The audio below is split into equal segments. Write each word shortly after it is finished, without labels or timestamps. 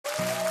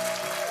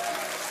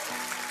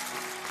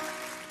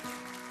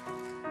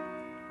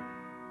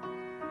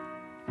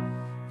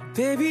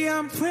Baby,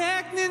 I'm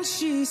pregnant,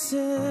 she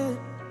said,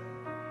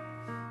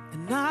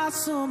 and I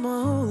saw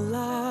my whole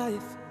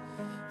life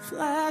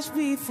flash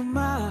before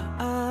my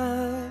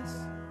eyes.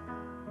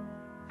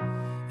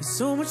 There's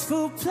so much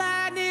for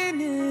planning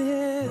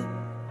it.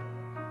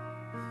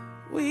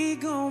 We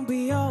gon'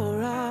 be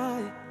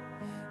alright.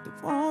 There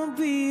won't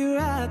be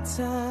right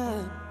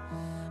time.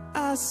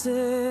 I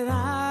said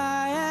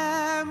I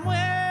am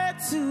way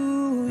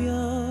too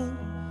young.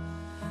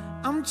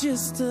 I'm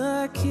just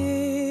a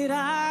kid,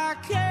 I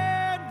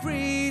can't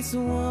raise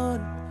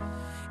one.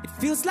 It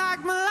feels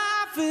like my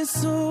life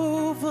is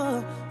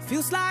over.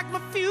 Feels like my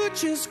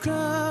future's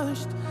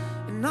crushed.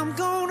 And I'm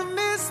gonna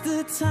miss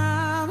the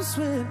times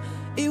when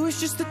it was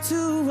just the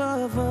two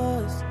of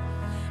us.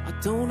 I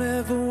don't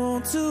ever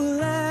want to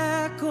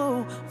let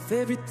go of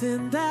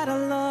everything that I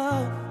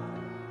love.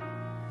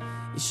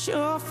 It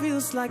sure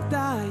feels like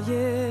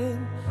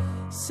dying,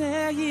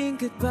 saying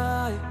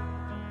goodbye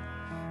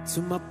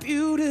to my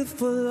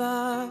beautiful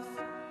life.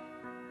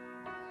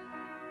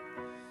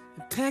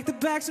 And pack the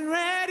bags and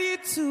ready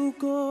to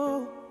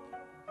go.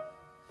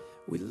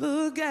 We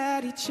look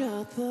at each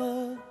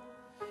other.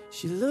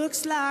 She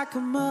looks like a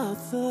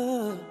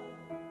mother,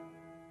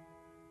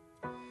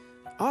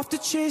 off to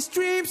chase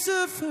dreams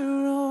of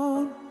her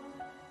own.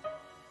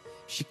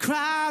 She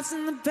cries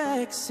in the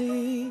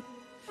backseat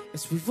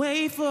as we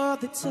wait for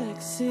the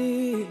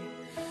taxi.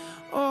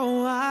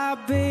 Oh, our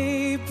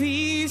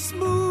baby's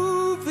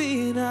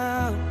moving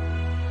out,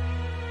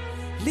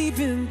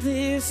 leaving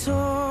this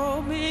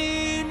home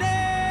in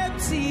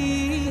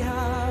empty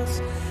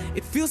house.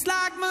 It feels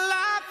like my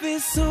life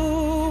is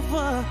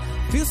over.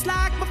 Feels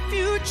like my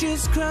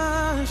future's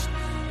crushed.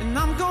 And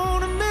I'm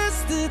gonna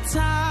miss the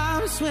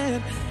times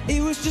when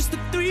it was just the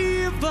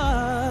three of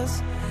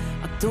us.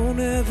 I don't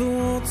ever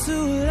want to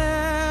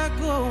let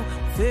go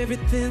of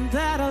everything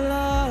that I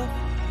love.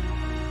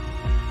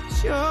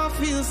 Sure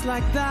feels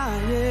like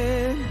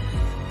dying,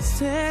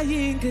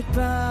 saying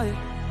goodbye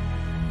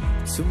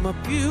to my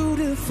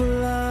beautiful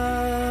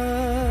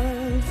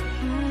life.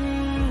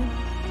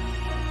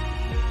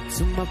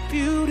 To my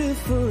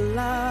beautiful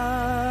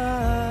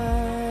life.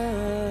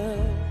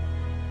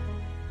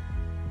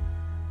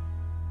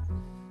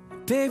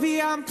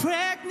 Baby, I'm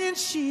pregnant,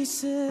 she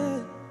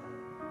said,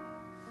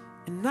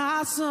 and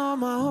I saw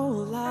my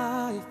whole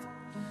life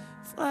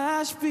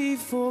flash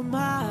before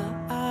my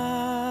eyes.